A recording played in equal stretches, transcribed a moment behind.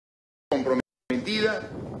comprometida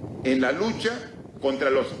en la lucha contra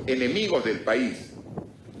los enemigos del país,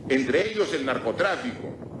 entre ellos el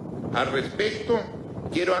narcotráfico. Al respecto,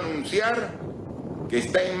 quiero anunciar que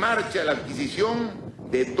está en marcha la adquisición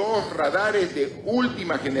de 2 radares de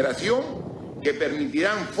última generación que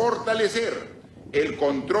permitirán fortalecer el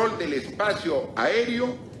control del espacio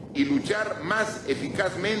aéreo y luchar más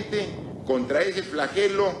eficazmente contra ese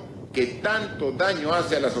flagelo que tanto daño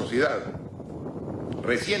hace a la sociedad.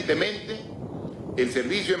 Recientemente, el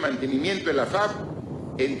Servicio de Mantenimiento de la FAB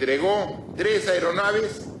entregó 3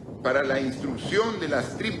 aeronaves para la instrucción de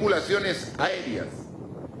las tripulaciones aéreas.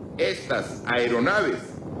 Estas aeronaves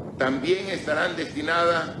también estarán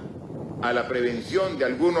destinadas a la prevención de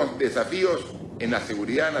algunos desafíos en la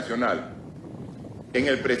seguridad nacional. En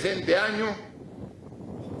el presente año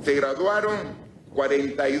se graduaron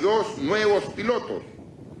 42 nuevos pilotos,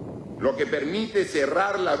 lo que permite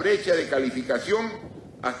cerrar la brecha de calificación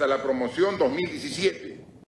hasta la promoción 2017.